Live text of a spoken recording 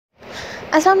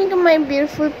Assalamualaikum my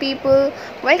beautiful people,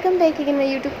 welcome back again my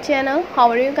YouTube channel. How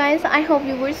are you guys? I hope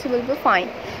you will be fine.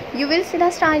 You will see the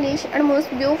stylish and most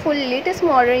beautiful latest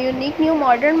modern unique new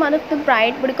modern month of the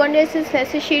bride bodycon dresses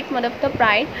classy sheet month of the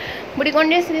bride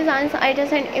bodycon dress designs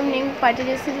items and evening party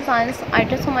dress designs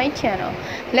items on my channel.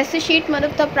 Classy sheet month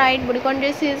of the bride bodycon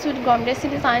dresses with gown dress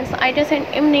designs items and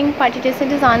evening party dress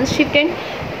designs shift and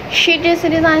sheet dress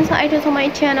designs items on my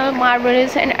channel.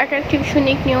 Marvelous and attractive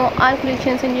unique new all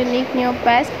collections and unique new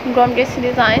best gown dress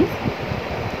designs.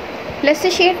 Let's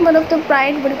see shade one of the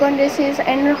bright bodycon dresses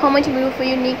and how much beautiful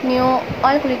unique new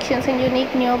all collections and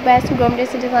unique new best gown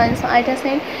dress designs items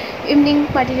and evening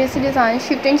party dress designs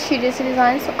shift and sheet dress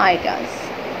designs items.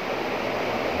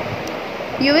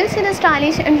 You will see the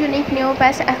stylish and unique new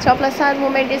best extra plus size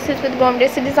women dresses with gown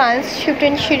dress designs shift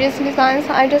and sheet dress designs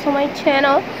items on my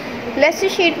channel. Let's see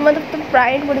shade one of the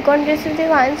bright bodycon dresses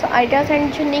designs items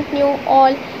and unique new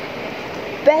all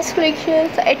best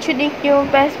collections at unique new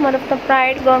best month of the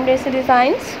bride gown dress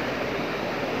designs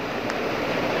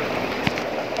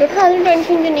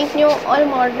 2020 unique new all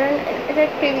modern and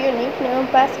attractive unique new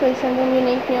best collections and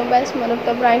unique new best month of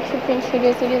the bride shift and sheet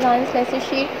dress designs. Let's see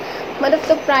sheet month of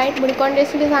the bride bodycon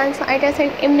dress designs items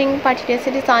and evening party dress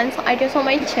designs items on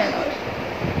my channel.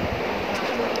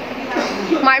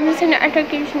 Marvelous and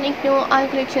attractive unique new all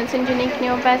collections and unique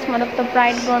new best month of the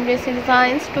bride gown dress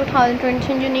designs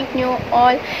 2020 unique new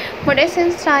all modest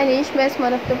and stylish best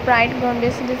month of the bride gown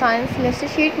dress designs. Let's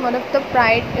sheet month of the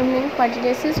bride evening party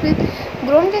dresses with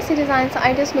gown dress designs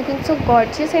items looking so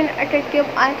gorgeous and attractive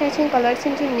eye-catching colors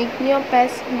and unique new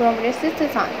best gown dress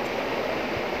designs.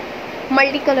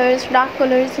 Multicolors, dark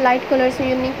colors, light colors,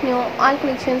 unique new all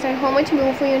collections and how much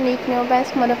beautiful unique new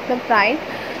best month of the bride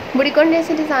bodycon dress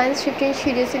designs shift and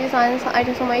sheet dress designs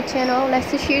items on my channel. Let's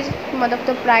see sheet month of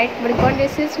the bride bodycon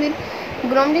dresses with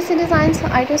gown dress designs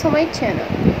items on my channel.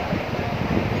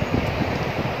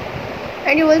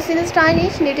 And you will see the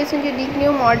stylish latest and unique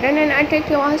new modern and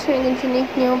attractive all showing and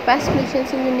unique new best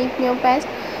collections and unique new best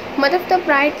month of the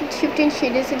bride shift and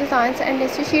sheet dress designs. And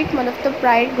let's see sheet month of the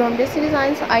bride gown dress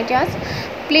designs items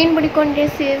plain bodycon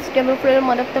dresses double floral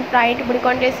month of the bride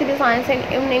bodycon dress designs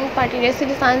and evening party dress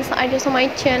designs items on my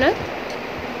channel.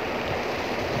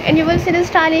 And you will see the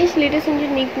stylish latest and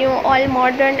unique new all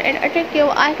modern and attractive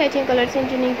eye-catching colors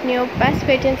and unique new best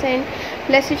patterns and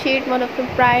let's see shade one of the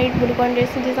bride bodycon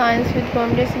dress designs with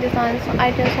gown dress designs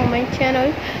items on my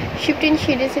channel. Shift and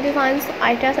sheet dress designs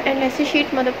items and let's see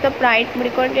sheet one of the bride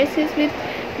bodycon dresses with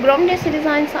gown dress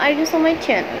designs items on my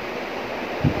channel.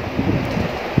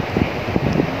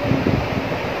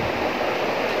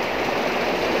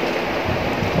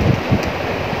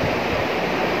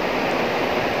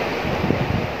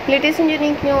 Latest and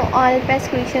unique new all best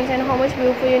collections and how much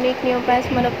beautiful unique new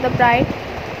best month of the bride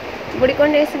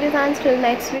bodycon dress designs till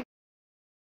next week.